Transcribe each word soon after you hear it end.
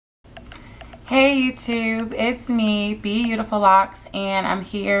Hey YouTube, it's me, Be Beautiful Locks, and I'm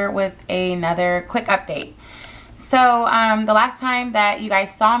here with another quick update. So the last time that you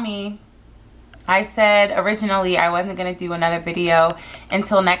guys saw me, I said originally I wasn't going to do another video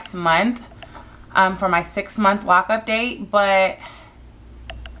until next month for my 6-month lock update, but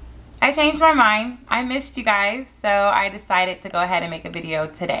I changed my mind. I missed you guys, so I decided to go ahead and make a video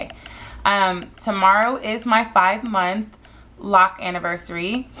today. Tomorrow is my 5-month lock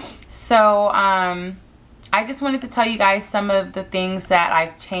anniversary. So I just wanted to tell you guys some of the things that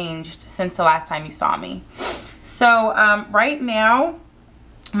I've changed since the last time you saw me. So right now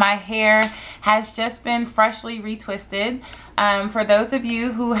my hair has just been freshly retwisted. For those of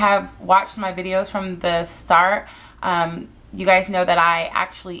you who have watched my videos from the start, you guys know that I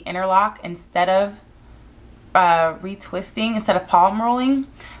actually interlock instead of retwisting, instead of palm rolling.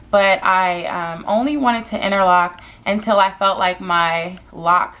 But I only wanted to interlock until I felt like my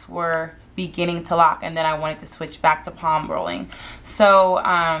locks were beginning to lock, and then I wanted to switch back to palm rolling. So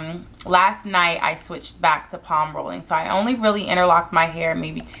last night I switched back to palm rolling. So I only really interlocked my hair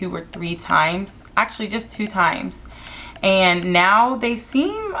maybe 2 or 3 times, actually just 2 times, and now they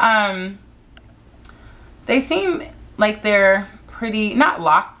seem like they're pretty, not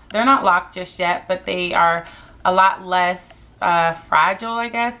locked. They're not locked just yet, but they are a lot less fragile, I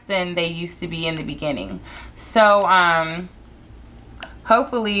guess, than they used to be in the beginning. So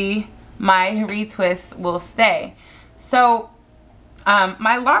hopefully my retwists will stay. So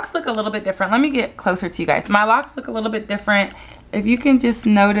my locks look a little bit different. Let me get closer to you guys. My locks look a little bit different. If you can just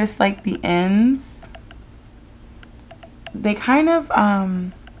notice, like, the ends, they kind of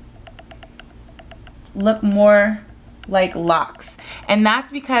look more like locks, and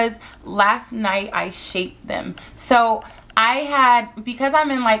that's because last night I shaped them. So I had, because I'm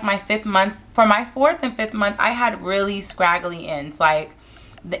in like my 5th month, for my 4th and 5th month, I had really scraggly ends. Like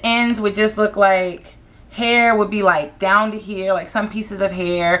the ends would just look like hair would be like down to here, like some pieces of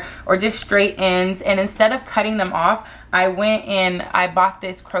hair, or just straight ends. And instead of cutting them off, I went and I bought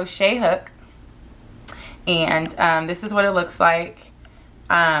this crochet hook, and this is what it looks like.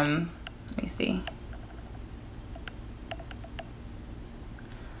 Let me see.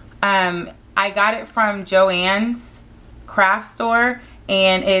 I got it from Joann's craft store,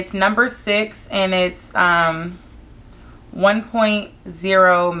 and it's number 6, and it's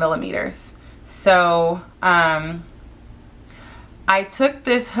 1.0 millimeters. So I took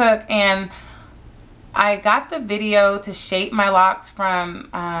this hook and I got the video to shape my locks from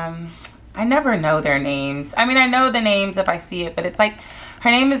I never know their names. I mean, I know the names if I see it, but it's like, her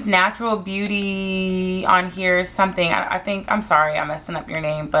name is Natural Beauty on here, something. I think, I'm sorry I'm messing up your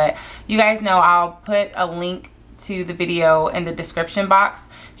name, but you guys know I'll put a link to the video in the description box.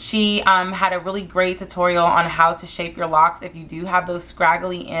 She had a really great tutorial on how to shape your locks if you do have those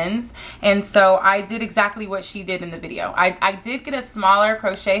scraggly ends. And so I did exactly what she did in the video. I did get a smaller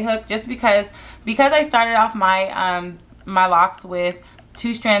crochet hook just because I started off my my locks with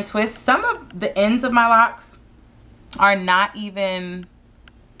 2-strand twists. Some of the ends of my locks are not even,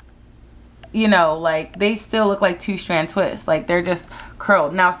 you know, like, they still look like 2-strand twists, like they're just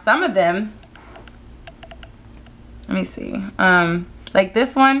curled. Now some of them, let me see, like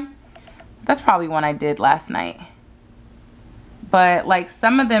this one, that's probably one I did last night, but like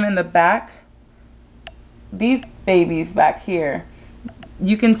some of them in the back, these babies back here,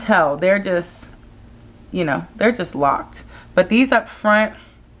 you can tell they're just, you know, they're just locked. But these up front,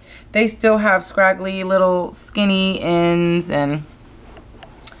 they still have scraggly little skinny ends and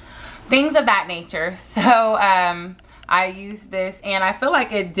things of that nature. So I used this, and I feel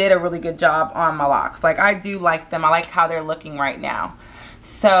like it did a really good job on my locks. Like, I do like them. I like how they're looking right now.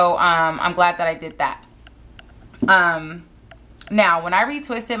 So I'm glad that I did that. Now when I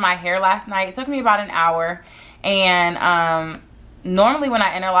retwisted my hair last night, it took me about an hour, and normally when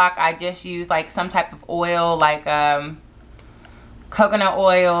I interlock, I just use like some type of oil, like coconut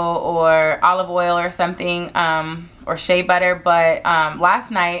oil or olive oil or something, or shea butter. But last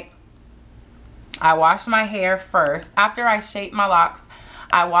night I washed my hair first. After I shaped my locks,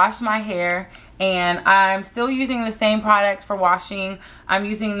 I washed my hair, and I'm still using the same products for washing. I'm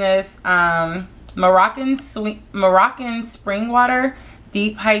using this Moroccan Spring Water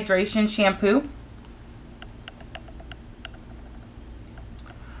Deep Hydration Shampoo.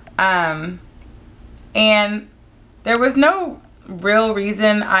 And there was no real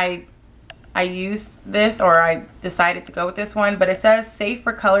reason I used this, or I decided to go with this one, but it says safe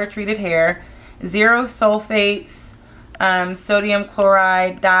for color treated hair, 0 sulfates, sodium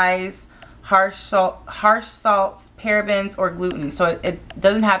chloride, dyes, harsh salts, parabens, or gluten. So it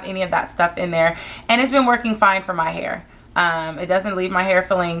doesn't have any of that stuff in there, and it's been working fine for my hair. It doesn't leave my hair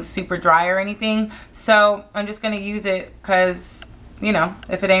feeling super dry or anything. So I'm just going to use it because, you know,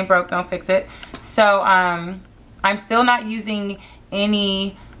 if it ain't broke, don't fix it. So I'm still not using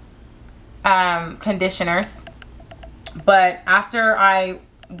any conditioners. But after I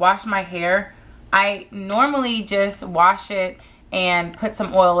wash my hair, I normally just wash it and put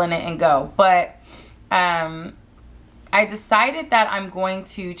some oil in it and go. But I decided that I'm going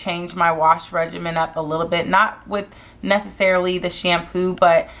to change my wash regimen up a little bit. Not with necessarily the shampoo,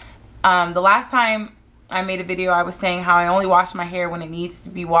 but the last time I made a video, I was saying how I only wash my hair when it needs to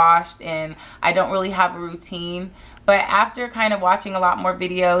be washed and I don't really have a routine. But after kind of watching a lot more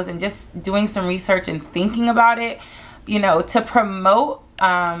videos and just doing some research and thinking about it, you know, to promote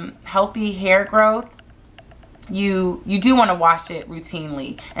healthy hair growth, you do want to wash it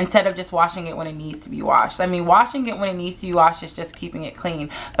routinely instead of just washing it when it needs to be washed. I mean, washing it when it needs to be washed is just keeping it clean,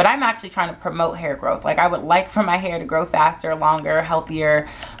 but I'm actually trying to promote hair growth. Like, I would like for my hair to grow faster, longer, healthier,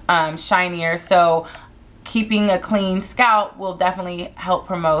 shinier. So keeping a clean scalp will definitely help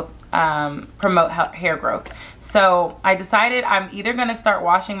promote hair growth. So I decided I'm either going to start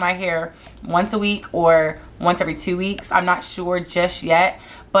washing my hair once a week or once every 2 weeks. I'm not sure just yet,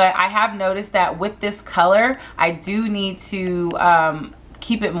 but I have noticed that with this color, I do need to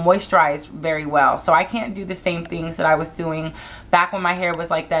keep it moisturized very well. So I can't do the same things that I was doing back when my hair was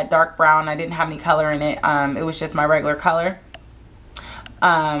like that dark brown. I didn't have any color in it. It was just my regular color.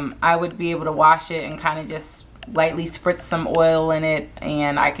 I would be able to wash it and kind of just lightly spritz some oil in it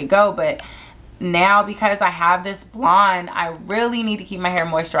and I could go. But now, because I have this blonde, I really need to keep my hair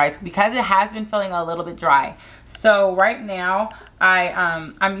moisturized because it has been feeling a little bit dry. So right now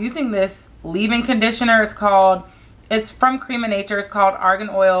I'm using this leave-in conditioner. It's from Cream of Nature. It's called Argan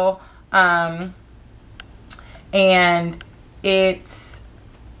Oil, and it's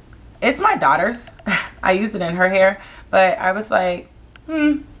my daughter's. I used it in her hair, but I was like,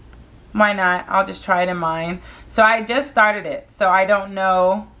 why not? I'll just try it in mine. So I just started it, so I don't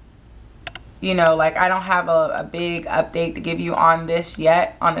know, you know, like, I don't have a big update to give you on this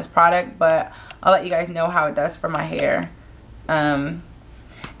yet, on this product, but I'll let you guys know how it does for my hair. And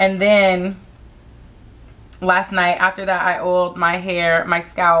then last night, after that, I oiled my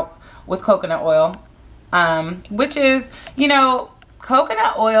scalp with coconut oil, which is, you know,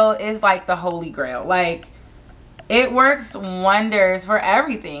 coconut oil is like the holy grail. Like, it works wonders for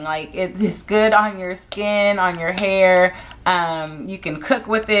everything. Like, it's good on your skin, on your hair. You can cook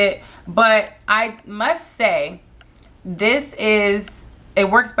with it. But I must say, it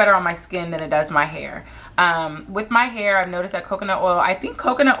works better on my skin than it does my hair. With my hair, I've noticed that coconut oil, I think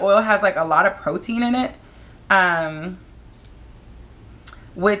coconut oil has like a lot of protein in it,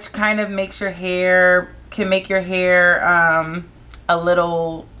 which kind of makes your hair, can make your hair a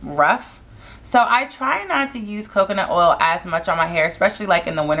little rough. So I try not to use coconut oil as much on my hair, especially like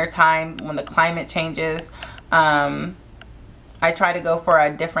in the winter time when the climate changes. I try to go for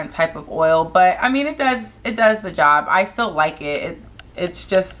a different type of oil, but I mean, it does the job. I still like it. It's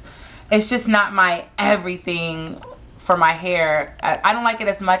just not my everything for my hair. I don't like it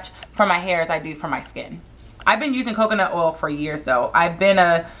as much for my hair as I do for my skin. I've been using coconut oil for years though. I've been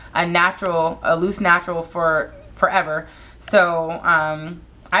a loose natural for forever. So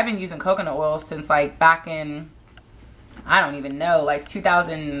I've been using coconut oil since like back in, I don't even know, like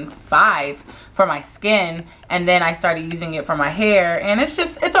 2005 for my skin, and then I started using it for my hair, and it's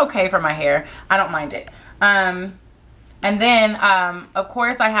okay for my hair. I don't mind it. And then of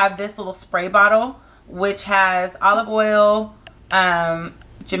course I have this little spray bottle which has olive oil,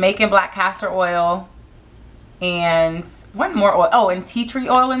 Jamaican black castor oil, and one more oil. Oh, and tea tree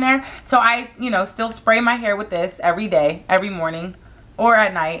oil in there. So I, you know, still spray my hair with this every day, every morning or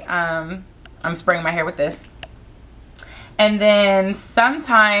at night. I'm spraying my hair with this. And then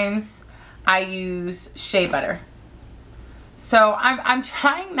sometimes I use shea butter. So I'm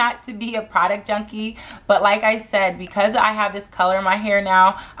trying not to be a product junkie, but like I said, because I have this color in my hair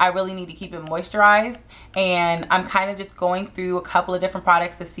now, I really need to keep it moisturized, and I'm kind of just going through a couple of different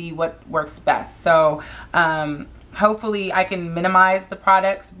products to see what works best. So hopefully I can minimize the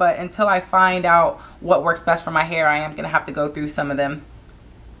products, but until I find out what works best for my hair, I am going to have to go through some of them.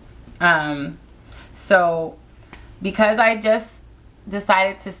 So because I just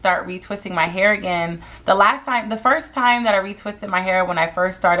decided to start retwisting my hair again, the first time that I retwisted my hair when I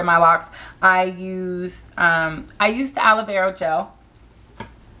first started my locks, I used the aloe vera gel,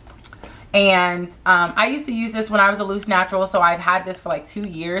 and I used to use this when I was a loose natural, so I've had this for like 2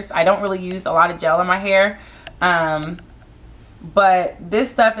 years. I don't really use a lot of gel in my hair, but this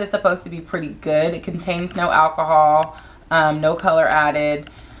stuff is supposed to be pretty good. It contains no alcohol, no color added.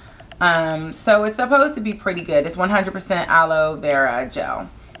 So it's supposed to be pretty good. It's 100% aloe vera gel.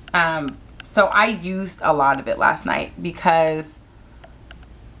 So I used a lot of it last night because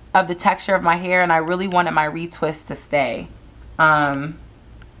of the texture of my hair, and I really wanted my retwist to stay. And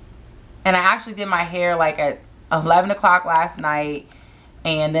I actually did my hair like at 11 o'clock last night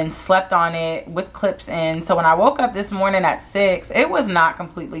and then slept on it with clips in. So when I woke up this morning at 6, it was not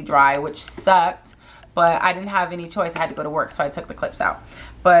completely dry, which sucked, but I didn't have any choice. I had to go to work, so I took the clips out.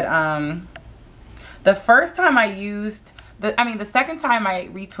 But the first time I used, the second time I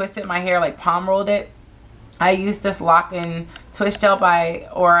retwisted my hair, like palm rolled it, I used this Lock and Twist Gel by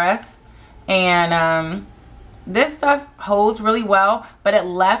Oris, and this stuff holds really well, but it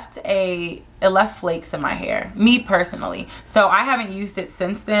left flakes in my hair, me personally. So I haven't used it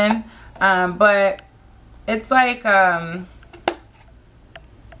since then, but it's like I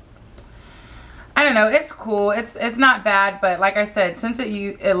don't know, it's cool, it's not bad, but like I said, since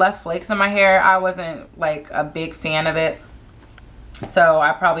it left flakes in my hair, I wasn't like a big fan of it, so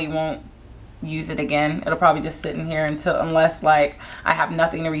I probably won't use it again. It'll probably just sit in here unless like I have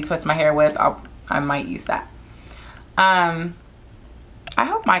nothing to retwist my hair with. I might use that. I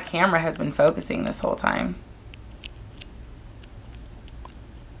hope my camera has been focusing this whole time.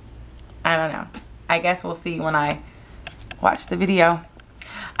 I don't know. I guess we'll see when I watch the video.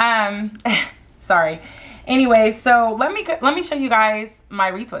 Sorry. Anyway, so let me show you guys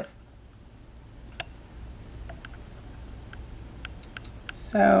my retwist.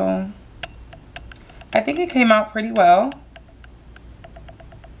 So I think it came out pretty well.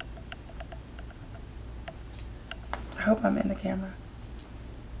 I hope I'm in the camera.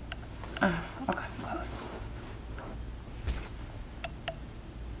 I'll come close.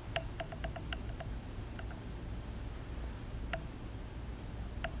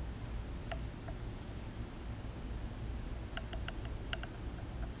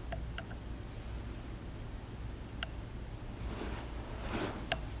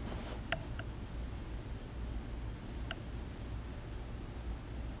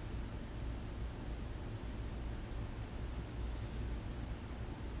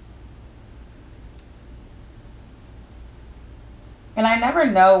 And I never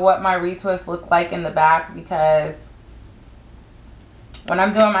know what my retwists look like in the back, because when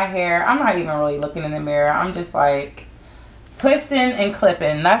I'm doing my hair, I'm not even really looking in the mirror. I'm just like twisting and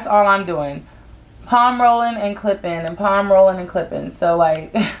clipping. That's all I'm doing. Palm rolling and clipping, and palm rolling and clipping. So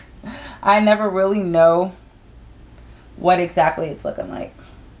like I never really know what exactly it's looking like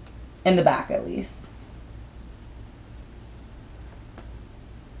in the back, at least.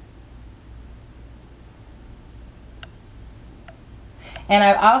 And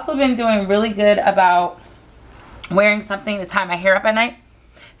I've also been doing really good about wearing something to tie my hair up at night.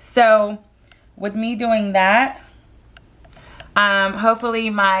 So with me doing that, hopefully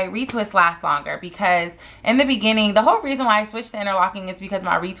my retwists last longer, because in the beginning, the whole reason why I switched to interlocking is because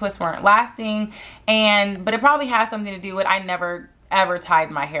my retwists weren't lasting, but it probably has something to do with I never ever tied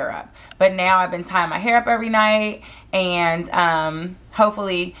my hair up. But now I've been tying my hair up every night, and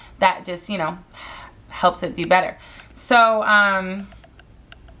hopefully that just, you know, helps it do better. So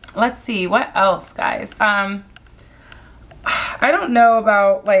let's see what else, guys. I don't know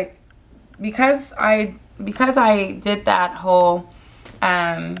about, like, because I did that whole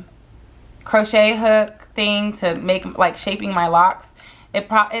crochet hook thing to make, like, shaping my locks,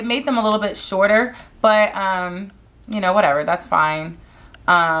 it made them a little bit shorter, but you know, whatever, that's fine.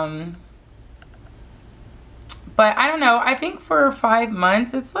 But I don't know, I think for 5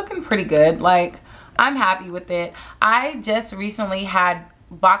 months it's looking pretty good. Like, I'm happy with it. I just recently had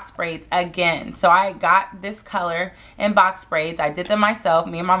box braids again, so I got this color in box braids. I did them myself,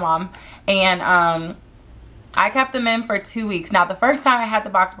 me and my mom, and I kept them in for 2 weeks. Now the first time I had the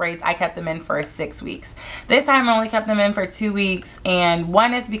box braids, I kept them in for 6 weeks. This time I only kept them in for 2 weeks, and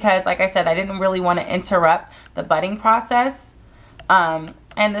one is because, like I said, I didn't really want to interrupt the budding process, and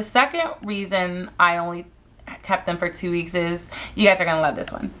the second reason I only kept them for 2 weeks is, you guys are gonna love this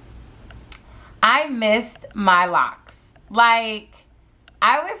one. I missed my locks. Like,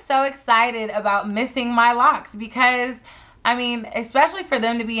 I was so excited about missing my locks, because I mean, especially for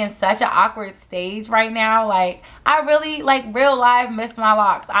them to be in such an awkward stage right now, like, I really, like, real life miss my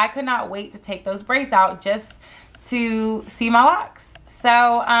locks. I could not wait to take those braids out just to see my locks.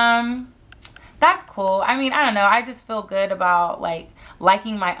 So that's cool. I mean, I don't know, I just feel good about, like,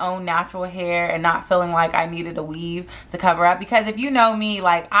 liking my own natural hair and not feeling like I needed a weave to cover up. Because if you know me,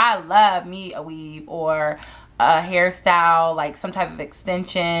 like, I love me a weave or a hairstyle, like some type of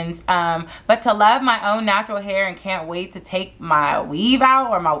extensions, but to love my own natural hair and can't wait to take my weave out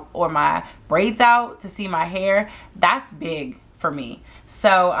or my braids out to see my hair, that's big for me.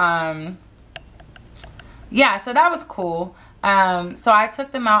 So yeah, so that was cool. So I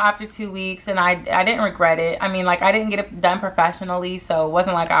took them out after 2 weeks, and I didn't regret it. I mean, like, I didn't get it done professionally, so it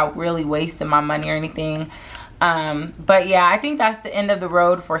wasn't like I really wasted my money or anything. But yeah, I think that's the end of the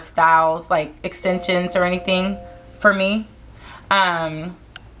road for styles, like extensions or anything for me.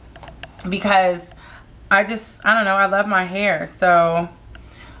 Because I don't know, I love my hair. So,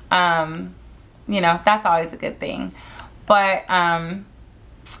 you know, that's always a good thing. But,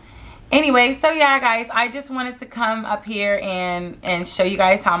 anyway, so yeah, guys, I just wanted to come up here and show you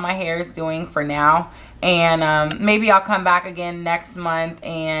guys how my hair is doing for now. And maybe I'll come back again next month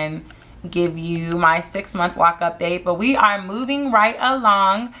and give you my 6-month lock update. But we are moving right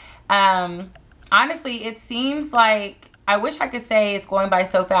along. Honestly, it seems like, I wish I could say it's going by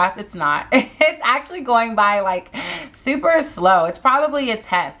so fast. It's not. It's actually going by like super slow. It's probably a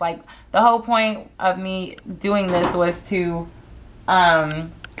test. Like, the whole point of me doing this was to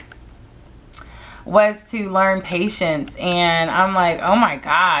learn patience. And I'm like, oh my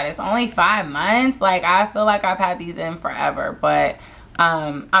God, it's only 5 months. Like, I feel like I've had these in forever, but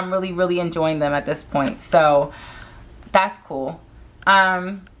I'm really enjoying them at this point. So that's cool.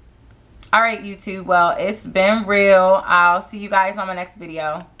 All right, YouTube. Well, it's been real. I'll see you guys on my next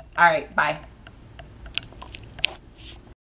video. All right, bye.